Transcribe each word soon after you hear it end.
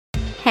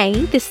Hey,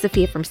 this is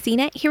Sophia from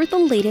CNET here with the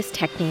latest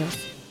tech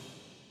news.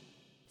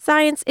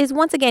 Science is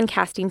once again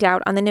casting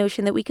doubt on the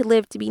notion that we could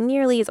live to be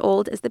nearly as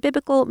old as the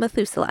biblical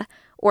Methuselah,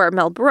 or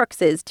Mel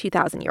Brooks's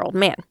 2,000-year-old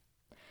man.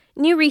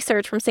 New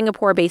research from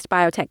Singapore-based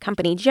biotech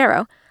company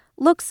Gero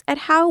looks at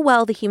how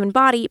well the human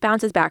body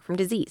bounces back from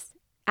disease,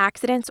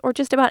 accidents, or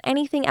just about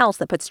anything else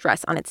that puts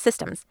stress on its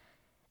systems.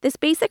 This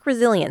basic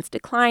resilience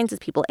declines as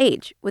people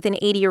age, with an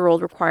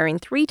 80-year-old requiring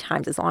 3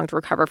 times as long to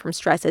recover from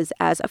stresses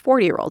as a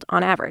 40-year-old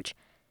on average.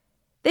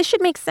 This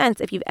should make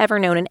sense if you've ever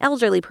known an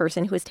elderly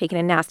person who has taken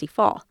a nasty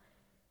fall.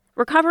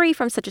 Recovery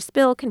from such a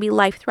spill can be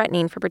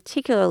life-threatening for a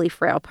particularly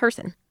frail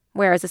person,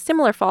 whereas a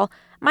similar fall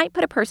might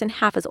put a person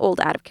half as old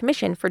out of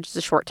commission for just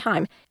a short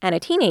time, and a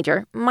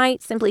teenager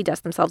might simply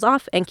dust themselves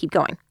off and keep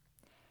going.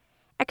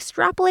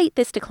 Extrapolate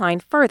this decline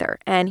further,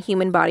 and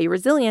human body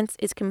resilience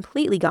is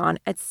completely gone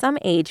at some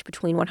age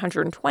between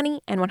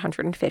 120 and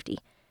 150,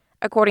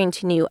 according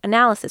to new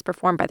analysis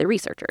performed by the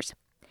researchers.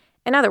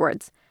 In other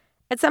words,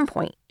 at some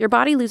point, your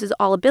body loses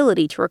all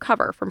ability to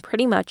recover from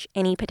pretty much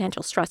any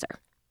potential stressor.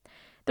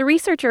 The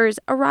researchers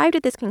arrived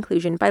at this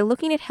conclusion by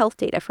looking at health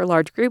data for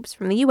large groups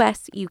from the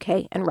US,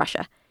 UK, and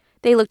Russia.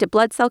 They looked at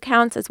blood cell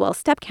counts as well as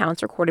step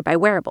counts recorded by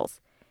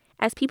wearables.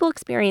 As people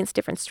experienced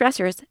different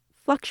stressors,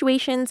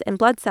 fluctuations in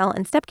blood cell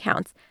and step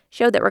counts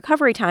showed that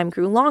recovery time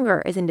grew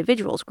longer as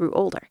individuals grew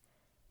older.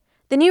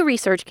 The new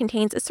research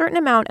contains a certain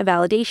amount of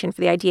validation for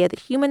the idea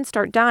that humans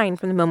start dying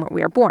from the moment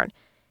we are born,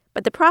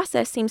 but the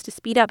process seems to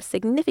speed up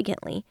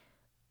significantly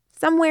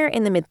somewhere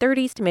in the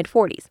mid-30s to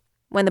mid-40s,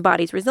 when the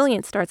body's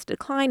resilience starts to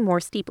decline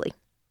more steeply.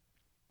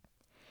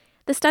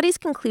 The study's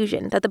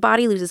conclusion that the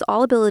body loses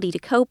all ability to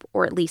cope,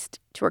 or at least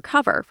to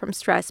recover from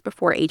stress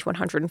before age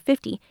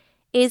 150,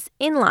 is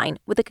in line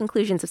with the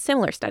conclusions of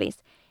similar studies,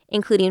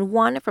 including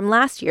one from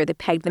last year that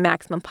pegged the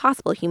maximum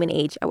possible human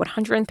age at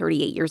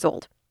 138 years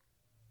old.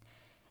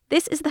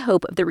 This is the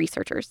hope of the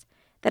researchers,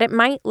 that it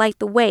might light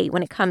the way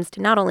when it comes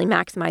to not only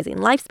maximizing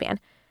lifespan,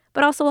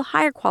 but also a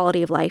higher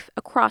quality of life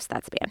across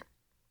that span.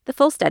 The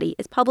full study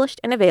is published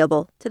and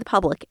available to the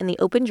public in the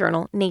open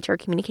journal Nature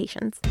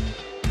Communications.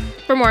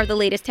 For more of the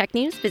latest tech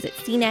news, visit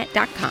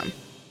cnet.com.